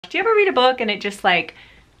Do you ever read a book and it just like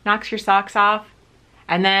knocks your socks off?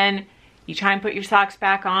 And then you try and put your socks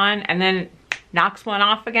back on and then knocks one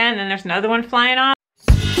off again and then there's another one flying off?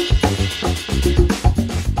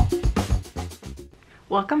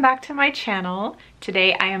 Welcome back to my channel.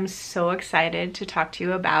 Today I am so excited to talk to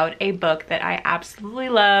you about a book that I absolutely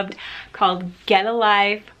loved called Get a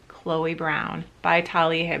Life, Chloe Brown by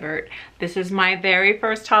Talia Hibbert. This is my very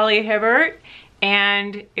first Talia Hibbert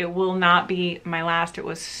and it will not be my last. It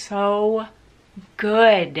was so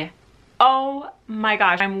good. Oh my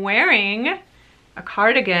gosh. I'm wearing a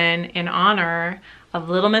cardigan in honor of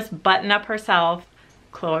Little Miss Button-Up herself,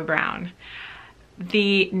 Chloe Brown.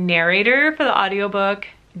 The narrator for the audiobook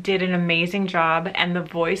did an amazing job, and the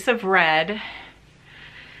voice of Red,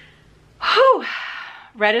 whew,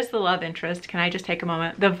 Red is the love interest. Can I just take a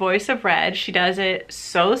moment? The voice of Red, she does it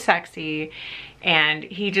so sexy, and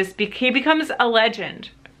he becomes a legend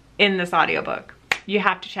in this audiobook. You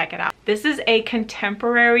have to check it out. This is a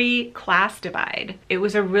contemporary class divide. It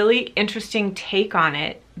was a really interesting take on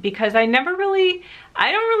it because I don't really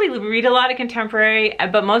read a lot of contemporary,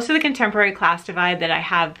 but most of the contemporary class divide that I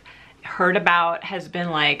have heard about has been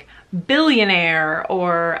like billionaire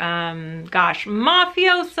or gosh,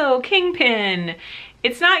 mafioso, kingpin.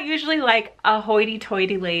 It's not usually like a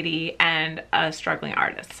hoity-toity lady and a struggling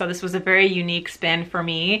artist. So this was a very unique spin for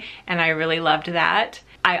me and I really loved that.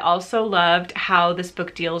 I also loved how this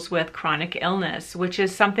book deals with chronic illness, which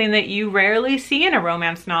is something that you rarely see in a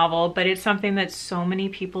romance novel, but it's something that so many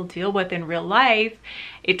people deal with in real life.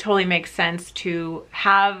 It totally makes sense to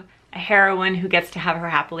have a heroine who gets to have her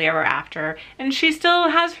happily ever after, and she still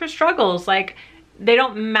has her struggles. Like, they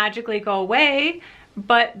don't magically go away,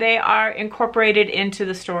 but they are incorporated into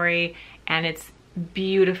the story, and it's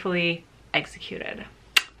beautifully executed.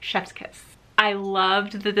 Chef's kiss. I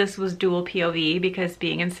loved that this was dual POV because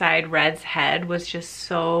being inside Red's head was just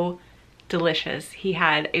so delicious. He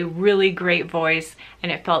had a really great voice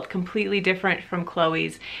and it felt completely different from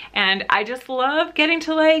Chloe's. And I just love getting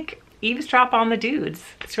to like eavesdrop on the dudes.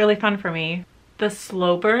 It's really fun for me. The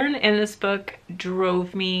slow burn in this book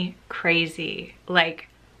drove me crazy. Like,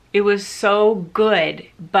 it was so good,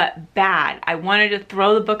 but bad. I wanted to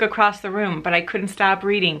throw the book across the room, but I couldn't stop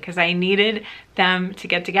reading because I needed them to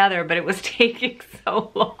get together, but it was taking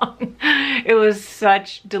so long. It was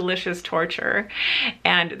such delicious torture.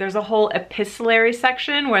 And there's a whole epistolary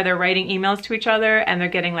section where they're writing emails to each other and they're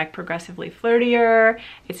getting like progressively flirtier.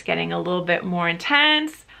 It's getting a little bit more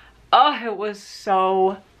intense. Oh, it was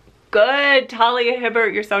so good. Talia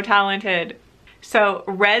Hibbert, you're so talented. So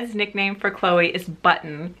Red's nickname for Chloe is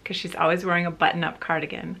Button because she's always wearing a button-up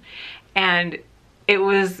cardigan. And it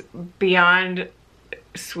was beyond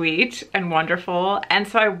sweet and wonderful. And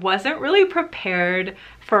so I wasn't really prepared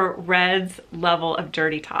for Red's level of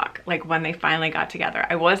dirty talk. Like when they finally got together,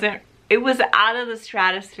 it was out of the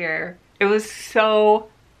stratosphere. It was so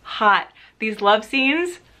hot. These love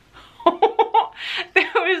scenes, there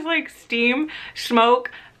was like steam, smoke,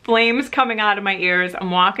 flames coming out of my ears. I'm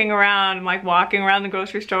walking around the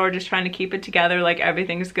grocery store just trying to keep it together like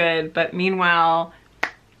everything's good, but meanwhile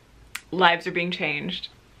lives are being changed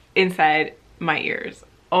inside my ears.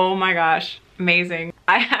 Oh my gosh, amazing.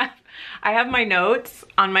 I have my notes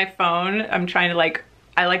on my phone.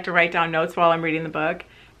 I like to write down notes while I'm reading the book,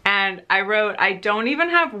 and I wrote, I don't even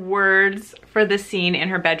have words for the scene in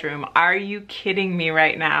her bedroom. Are you kidding me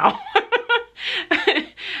right now?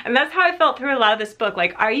 And that's how I felt through a lot of this book.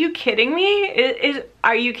 Like, are you kidding me?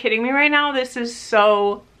 Are you kidding me right now? This is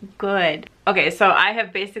so good. Okay, so I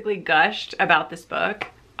have basically gushed about this book.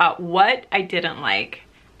 What I didn't like.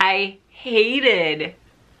 I hated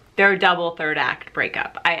their double third act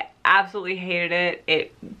breakup. I absolutely hated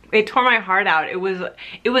it. It tore my heart out. It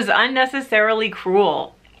was unnecessarily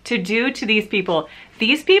cruel to do to these people.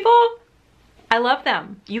 These people, I love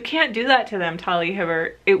them. You can't do that to them, Talia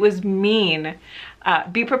Hibbert. It was mean.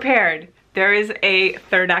 Be prepared. There is a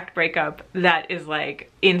third act breakup that is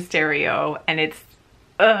like in stereo and it's,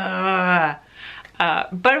 but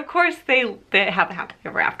of course they have a happily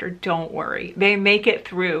ever after. Don't worry. They make it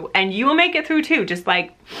through and you will make it through too. Just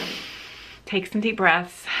like take some deep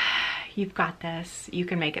breaths. You've got this. You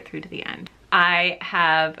can make it through to the end. I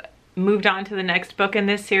have moved on to the next book in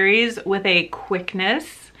this series with a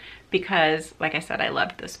quickness because, like I said, I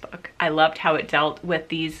loved this book. I loved how it dealt with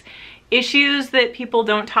these issues that people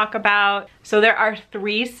don't talk about. So there are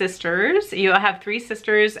three sisters. You have three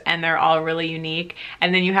sisters and they're all really unique.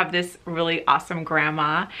 And then you have this really awesome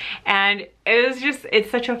grandma. And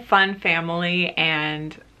it's such a fun family.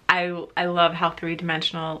 And I love how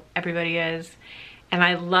three-dimensional everybody is. And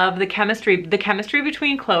I love the chemistry. The chemistry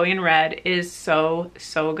between Chloe and Red is so,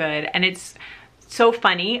 so good. And it's so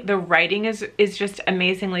funny. The writing is just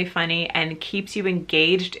amazingly funny and keeps you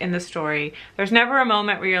engaged in the story. There's never a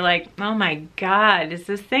moment where you're like, oh my God, is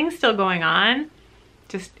this thing still going on?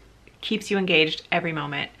 Just keeps you engaged every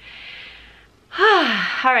moment.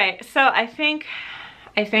 All right, so I think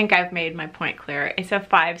I've made my point clear. It's a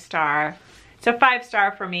 5-star. It's a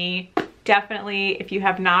 5-star for me. Definitely, if you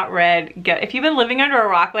have not read, if you've been living under a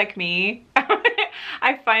rock like me,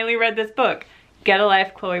 I finally read this book. Get a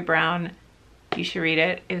Life, Chloe Brown. You should read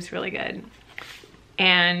it. It was really good.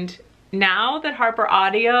 And now that Harper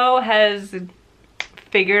Audio has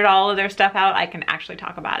figured all of their stuff out, I can actually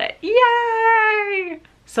talk about it. Yay!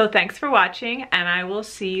 So thanks for watching, and I will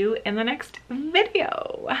see you in the next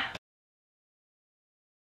video.